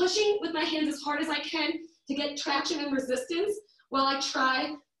 really pushing with my hands as hard as I can to get traction and resistance while I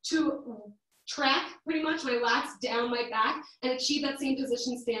try to track pretty much my lats down my back and achieve that same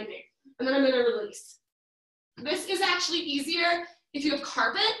position standing. And then I'm gonna release. This is actually easier if you have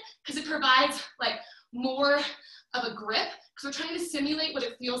carpet because it provides like more of a grip because we're trying to simulate what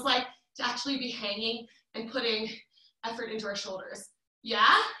it feels like to actually be hanging and putting effort into our shoulders.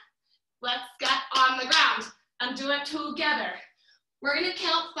 Yeah? Let's get on the ground and do it together. We're gonna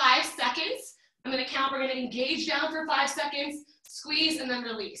count 5 seconds. I'm gonna count, we're gonna engage down for 5 seconds, squeeze, and then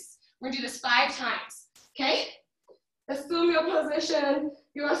release. We're gonna do this 5 times, okay? Assume your position.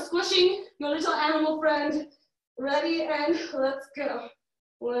 You are squishing your little animal friend. Ready, and let's go.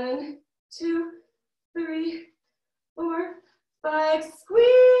 1, 2, 3, 4, 5,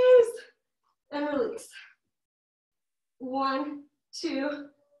 squeeze, and release. 1, 2,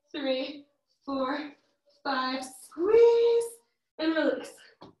 3, 4, 5, squeeze, and release.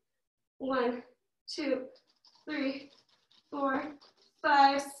 1, 2, 3, 4,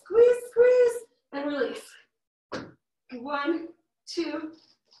 5, squeeze, and release. 1, 2,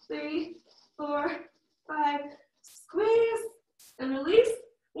 3, 4, 5, squeeze, and release.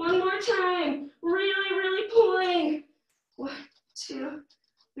 One more time. Really pulling. 1, 2,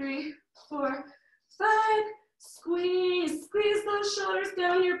 3, 4, 5. Squeeze. Squeeze those shoulders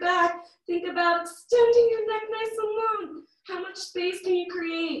down your back. Think about extending your neck nice and long. How much space can you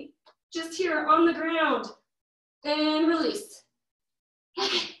create? Just here on the ground. And release.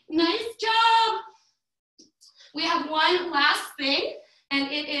 Okay, nice job. We have one last thing,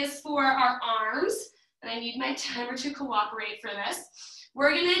 and it is for our arms. And I need my timer to cooperate for this.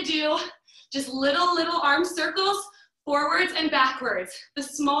 We're gonna do just little arm circles, forwards and backwards. The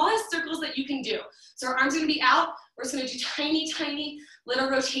smallest circles that you can do. So our arms are gonna be out. We're just gonna do tiny little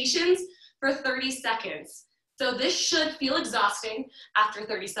rotations for 30 seconds. So this should feel exhausting after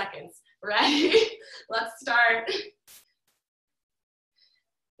 30 seconds. Ready? Let's start.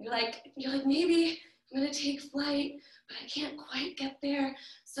 You're like, maybe I'm gonna take flight, but I can't quite get there.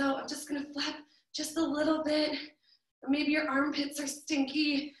 So I'm just gonna flap just a little bit. Or maybe your armpits are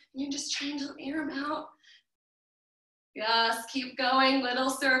stinky and you're just trying to air them out. Yes, keep going, little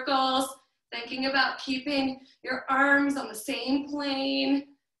circles. Thinking about keeping your arms on the same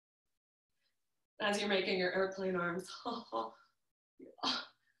plane as you're making your airplane arms.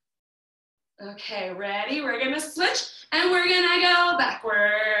 Okay, ready? We're gonna switch and we're gonna go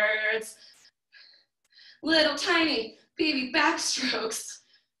backwards. Little tiny baby backstrokes.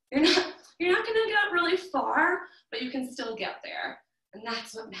 You're not gonna get really far, but you can still get there. And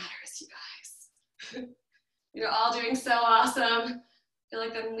that's what matters, you guys. You're all doing so awesome. I feel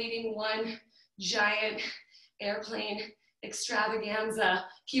like I'm leading one giant airplane extravaganza.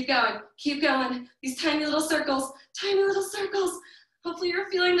 Keep going. These tiny little circles. Hopefully you're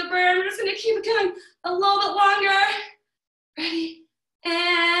feeling the burn. We're just gonna keep it going a little bit longer. Ready?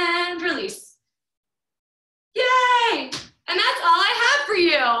 And release. Yay! And that's all I have for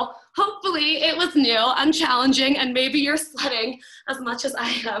you. Hopefully it was new and challenging and maybe you're sweating as much as I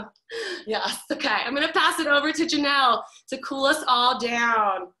am. Yes, okay. I'm gonna pass it over to Janelle to cool us all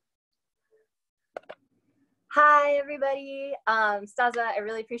down. Hi, everybody. Staza, I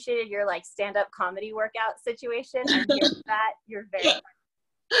really appreciated your stand-up comedy workout situation. I'm here for that. You're very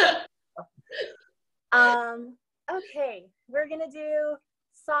fun. Okay, we're gonna do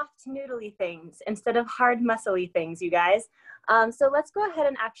soft noodly things instead of hard muscly things, you guys. So let's go ahead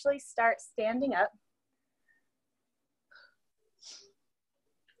and actually start standing up.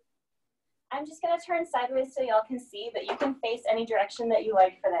 I'm just gonna turn sideways so y'all can see, but you can face any direction that you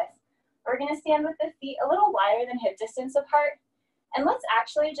like for this. We're gonna stand with the feet a little wider than hip distance apart. And let's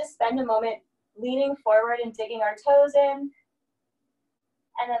actually just spend a moment leaning forward and digging our toes in,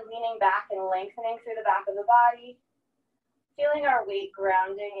 and then leaning back and lengthening through the back of the body. Feeling our weight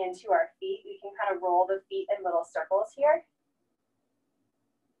grounding into our feet. We can kind of roll the feet in little circles here.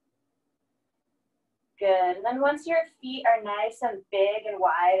 Good. And then once your feet are nice and big and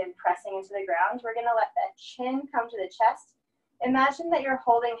wide and pressing into the ground, we're gonna let that chin come to the chest. Imagine that you're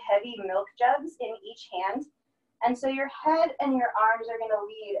holding heavy milk jugs in each hand. And so your head and your arms are gonna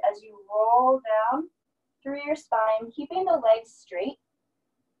lead as you roll down through your spine, keeping the legs straight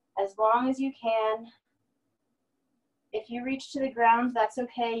as long as you can. If you reach to the ground, that's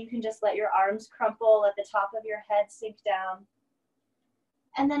okay. You can just let your arms crumple, let the top of your head sink down.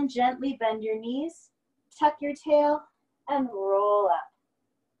 And then gently bend your knees, tuck your tail, and roll up.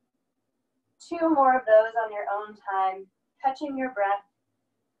 2 more of those on your own time, catching your breath,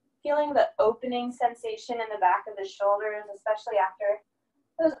 feeling the opening sensation in the back of the shoulders, especially after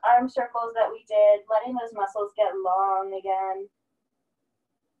those arm circles that we did, letting those muscles get long again.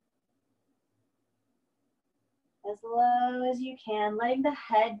 As low as you can, letting the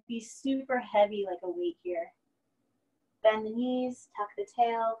head be super heavy like a weight here. Bend the knees, tuck the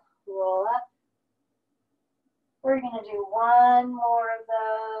tail, roll up. We're gonna do 1 more of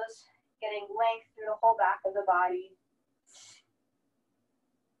those, getting length through the whole back of the body.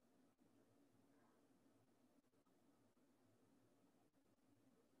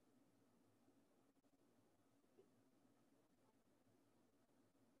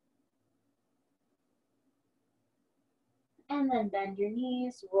 And then bend your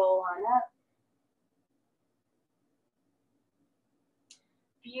knees, roll on up.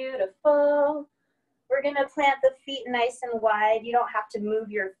 Beautiful. We're gonna plant the feet nice and wide. You don't have to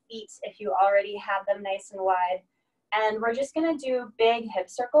move your feet if you already have them nice and wide. And we're just gonna do big hip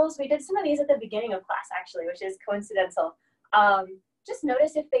circles. We did some of these at the beginning of class actually, which is coincidental. Just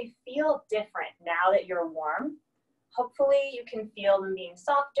notice if they feel different now that you're warm. Hopefully you can feel them being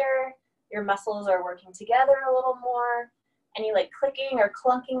softer. Your muscles are working together a little more. Any like clicking or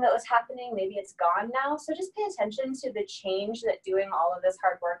clunking that was happening, maybe it's gone now. So just pay attention to the change that doing all of this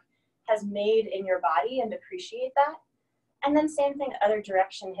hard work has made in your body and appreciate that. And then same thing, other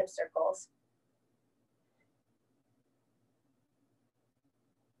direction hip circles.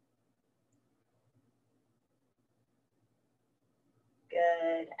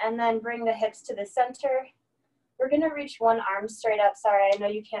 Good. And then bring the hips to the center. We're gonna reach one arm straight up. Sorry, I know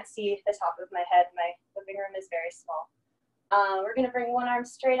you can't see the top of my head. My living room is very small. We're gonna bring one arm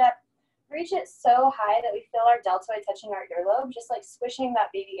straight up, reach it so high that we feel our deltoid touching our earlobe, just like squishing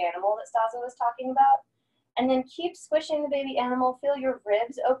that baby animal that Staza was talking about. And then keep squishing the baby animal, feel your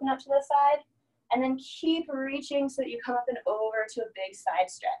ribs open up to the side, and then keep reaching so that you come up and over to a big side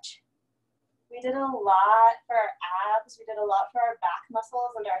stretch. We did a lot for our abs, we did a lot for our back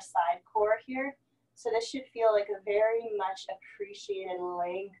muscles and our side core here. So this should feel like a very much appreciated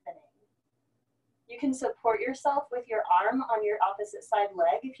lengthening. You can support yourself with your arm on your opposite side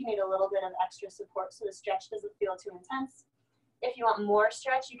leg if you need a little bit of extra support so the stretch doesn't feel too intense. If you want more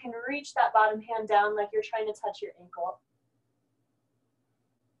stretch, you can reach that bottom hand down like you're trying to touch your ankle.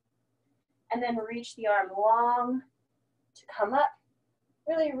 And then reach the arm long to come up.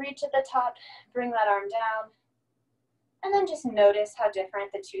 Really reach at the top, bring that arm down. And then just notice how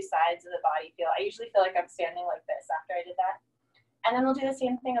different the 2 sides of the body feel. I usually feel like I'm standing like this after I did that. And then we'll do the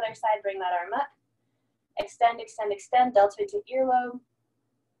same thing other side, bring that arm up. Extend, extend, extend, deltoid to earlobe.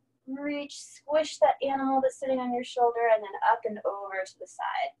 Reach, squish that animal that's sitting on your shoulder and then up and over to the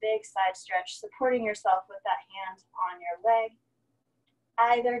side. Big side stretch, supporting yourself with that hand on your leg.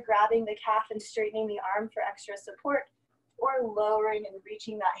 Either grabbing the calf and straightening the arm for extra support or lowering and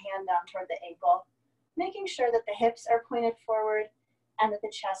reaching that hand down toward the ankle. Making sure that the hips are pointed forward and that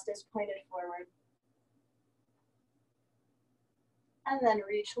the chest is pointed forward. And then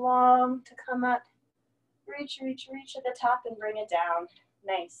reach long to come up. Reach, reach, reach at the top and bring it down.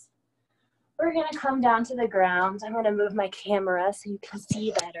 Nice. We're gonna come down to the ground. I'm gonna move my camera so you can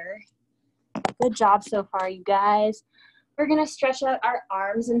see better. Good job so far, you guys. We're gonna stretch out our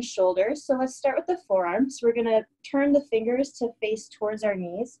arms and shoulders. So let's start with the forearms. We're gonna turn the fingers to face towards our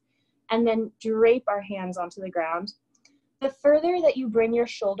knees and then drape our hands onto the ground. The further that you bring your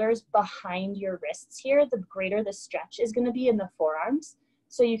shoulders behind your wrists here, the greater the stretch is gonna be in the forearms.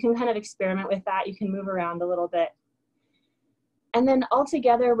 So you can kind of experiment with that. You can move around a little bit. And then all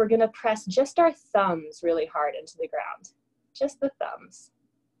together, we're gonna press just our thumbs really hard into the ground, just the thumbs.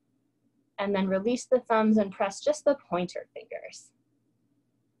 And then release the thumbs and press just the pointer fingers.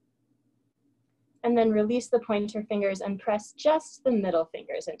 And then release the pointer fingers and press just the middle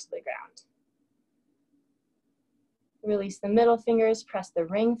fingers into the ground. Release the middle fingers, press the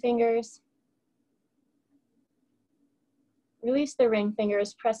ring fingers. Release the ring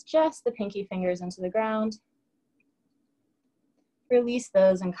fingers, press just the pinky fingers into the ground. Release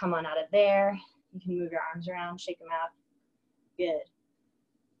those and come on out of there. You can move your arms around, shake them out. Good.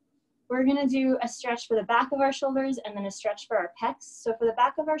 We're gonna do a stretch for the back of our shoulders and then a stretch for our pecs. So for the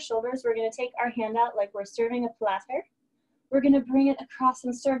back of our shoulders, we're gonna take our hand out like we're serving a platter. We're gonna bring it across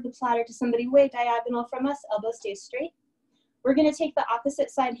and serve the platter to somebody way diagonal from us, elbow stays straight. We're gonna take the opposite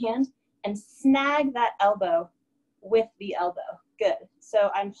side hand and snag that elbow with the elbow. Good.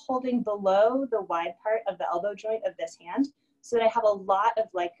 So I'm holding below the wide part of the elbow joint of this hand so that I have a lot of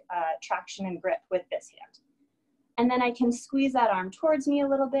traction and grip with this hand. And then I can squeeze that arm towards me a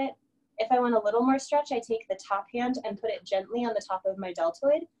little bit. If I want a little more stretch, I take the top hand and put it gently on the top of my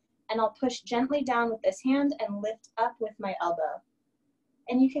deltoid, and I'll push gently down with this hand and lift up with my elbow.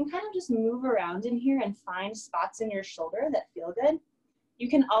 And you can kind of just move around in here and find spots in your shoulder that feel good. You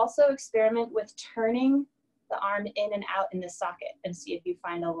can also experiment with turning the arm in and out in the socket and see if you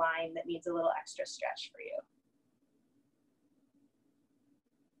find a line that needs a little extra stretch for you.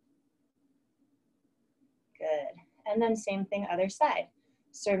 Good. And then same thing, other side.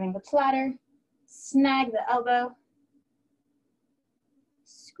 Serving the platter, snag the elbow,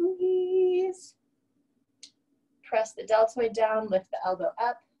 squeeze, press the deltoid down, lift the elbow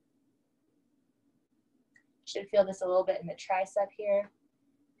up. Should feel this a little bit in the tricep here.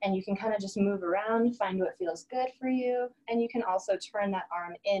 And you can kind of just move around, find what feels good for you. And you can also turn that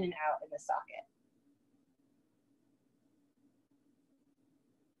arm in and out in the socket.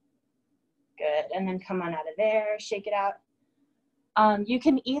 Good, and then come on out of there, shake it out. You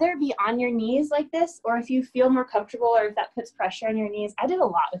can either be on your knees like this, or if you feel more comfortable or if that puts pressure on your knees. I did a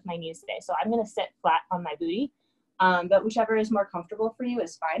lot with my knees today, so I'm gonna sit flat on my booty, but whichever is more comfortable for you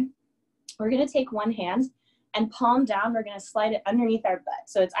is fine. We're gonna take one hand and palm down, we're gonna slide it underneath our butt.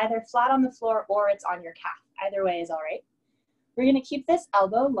 So it's either flat on the floor or it's on your calf. Either way is all right. We're gonna keep this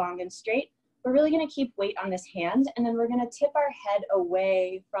elbow long and straight. We're really gonna keep weight on this hand, and then we're gonna tip our head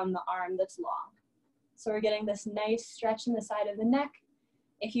away from the arm that's long. So we're getting this nice stretch in the side of the neck.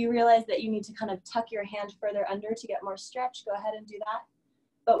 If you realize that you need to kind of tuck your hand further under to get more stretch, go ahead and do that.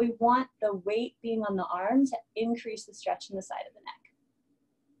 But we want the weight being on the arm to increase the stretch in the side of the neck.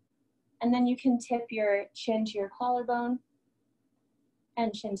 And then you can tip your chin to your collarbone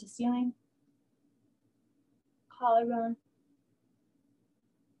and chin to ceiling. Collarbone,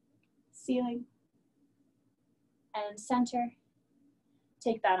 ceiling, and center.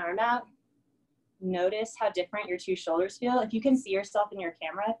 Take that arm out. Notice how different your two shoulders feel. If you can see yourself in your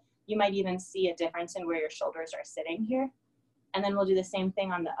camera, you might even see a difference in where your shoulders are sitting here. And then we'll do the same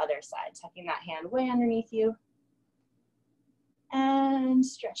thing on the other side, tucking that hand way underneath you. And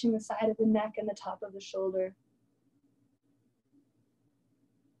stretching the side of the neck and the top of the shoulder.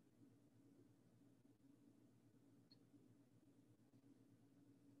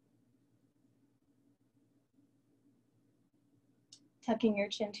 Tucking your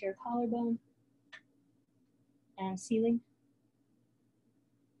chin to your collarbone. And ceiling,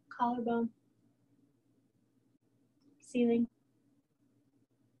 collarbone, ceiling,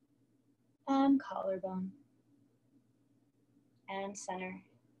 and collarbone, and center.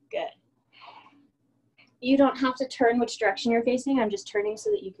 Good. You don't have to turn which direction you're facing. I'm just turning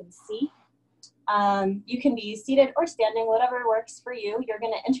so that you can see. You can be seated or standing, whatever works for you. You're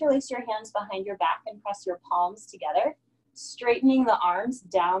going to interlace your hands behind your back and press your palms together, straightening the arms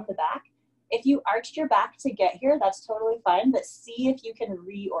down the back. If you arched your back to get here, that's totally fine, but see if you can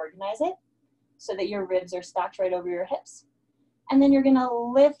reorganize it so that your ribs are stacked right over your hips. And then you're gonna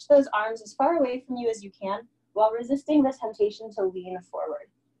lift those arms as far away from you as you can while resisting the temptation to lean forward.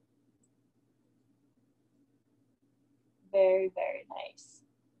 Very, very nice.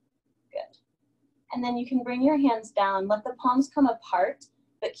 Good. And then you can bring your hands down, let the palms come apart,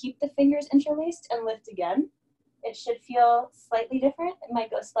 but keep the fingers interlaced and lift again. It should feel slightly different. It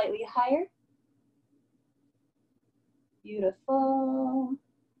might go slightly higher. Beautiful,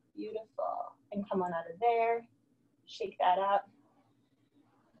 beautiful. And come on out of there. Shake that out.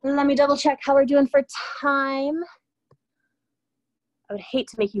 Let me double check how we're doing for time. I would hate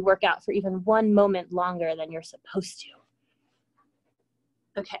to make you work out for even one moment longer than you're supposed to.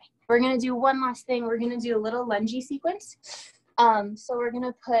 Okay, we're gonna do one last thing. We're gonna do a little lungy sequence. So we're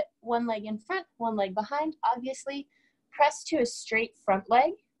gonna put one leg in front, one leg behind. Obviously, press to a straight front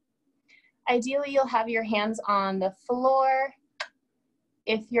leg. Ideally, you'll have your hands on the floor.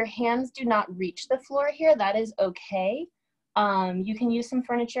 If your hands do not reach the floor here, that is okay. You can use some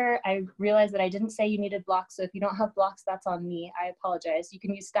furniture. I realized that I didn't say you needed blocks, so if you don't have blocks, that's on me. I apologize. You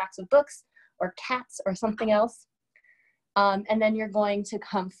can use stacks of books or cats or something else. And then you're going to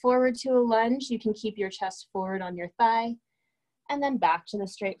come forward to a lunge. You can keep your chest forward on your thigh, and then back to the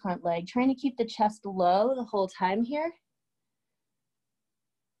straight front leg, trying to keep the chest low the whole time here.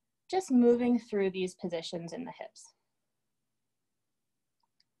 Just moving through these positions in the hips.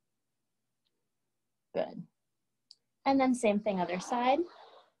 Good. And then same thing, other side.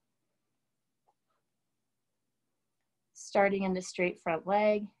 Starting in the straight front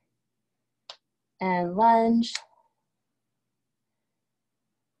leg and lunge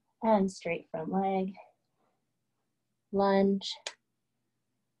and straight front leg, lunge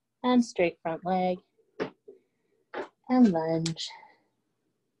and straight front leg and lunge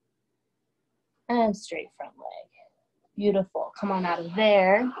and straight front leg. Beautiful. Come on out of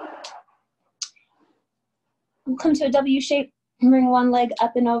there. We'll come to a W shape, bring one leg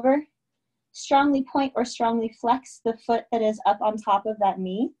up and over. Strongly point or strongly flex the foot that is up on top of that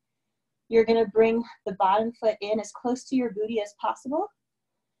knee. You're gonna bring the bottom foot in as close to your booty as possible.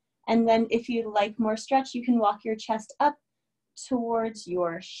 And then if you'd like more stretch, you can walk your chest up towards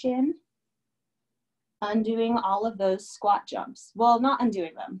your shin, undoing all of those squat jumps. Well, not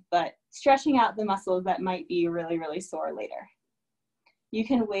undoing them, but stretching out the muscles that might be really, really sore later. You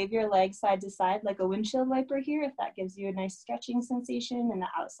can wave your legs side to side like a windshield wiper here if that gives you a nice stretching sensation in the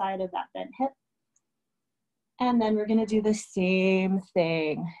outside of that bent hip. And then we're gonna do the same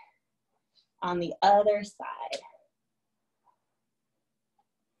thing on the other side.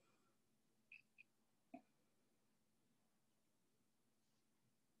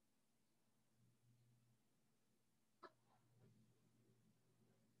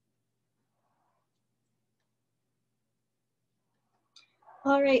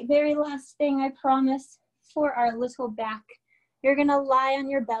 All right, very last thing I promise for our little back. You're gonna lie on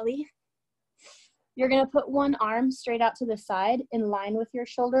your belly. You're gonna put one arm straight out to the side in line with your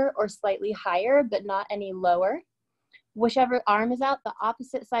shoulder or slightly higher, but not any lower. Whichever arm is out, the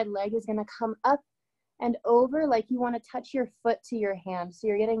opposite side leg is gonna come up and over like you wanna touch your foot to your hand. So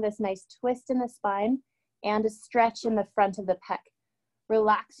you're getting this nice twist in the spine and a stretch in the front of the pec.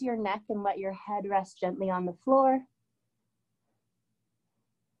 Relax your neck and let your head rest gently on the floor.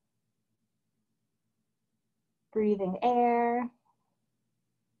 Breathing air,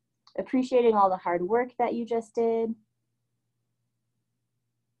 appreciating all the hard work that you just did.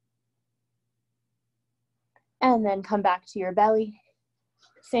 And then come back to your belly.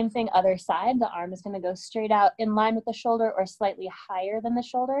 Same thing, other side. The arm is gonna go straight out in line with the shoulder or slightly higher than the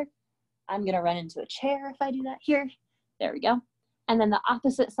shoulder. I'm gonna run into a chair if I do that here. There we go. And then the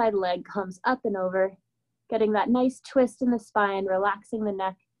opposite side leg comes up and over, getting that nice twist in the spine, relaxing the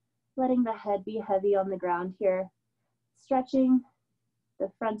neck, letting the head be heavy on the ground here, stretching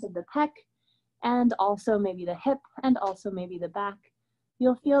the front of the pec and also maybe the hip and also maybe the back.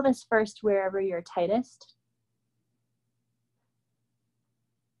 You'll feel this first wherever you're tightest.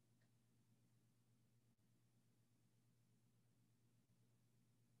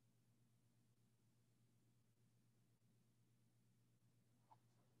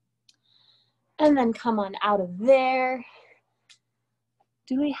 And then come on out of there.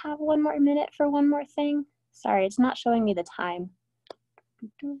 Do we have 1 more minute for one more thing? Sorry, it's not showing me the time.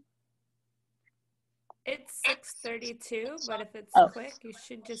 It's 6:32, but if it's quick, you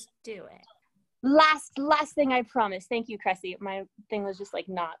should just do it. Last thing I promise. Thank you, Cressie. My thing was just like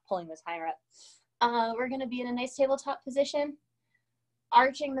not pulling this higher up. We're gonna be in a nice tabletop position,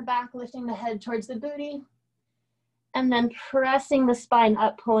 arching the back, lifting the head towards the booty, and then pressing the spine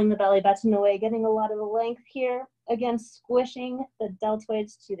up, pulling the belly button away, getting a lot of length here. Again, squishing the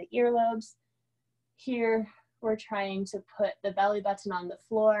deltoids to the earlobes. Here, we're trying to put the belly button on the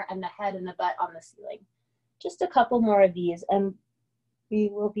floor and the head and the butt on the ceiling. Just a couple more of these and we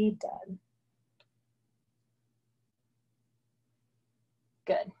will be done.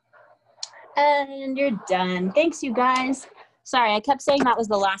 Good. And you're done. Thanks, you guys. Sorry, I kept saying that was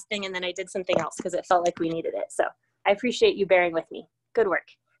the last thing and then I did something else because it felt like we needed it. So I appreciate you bearing with me. Good work.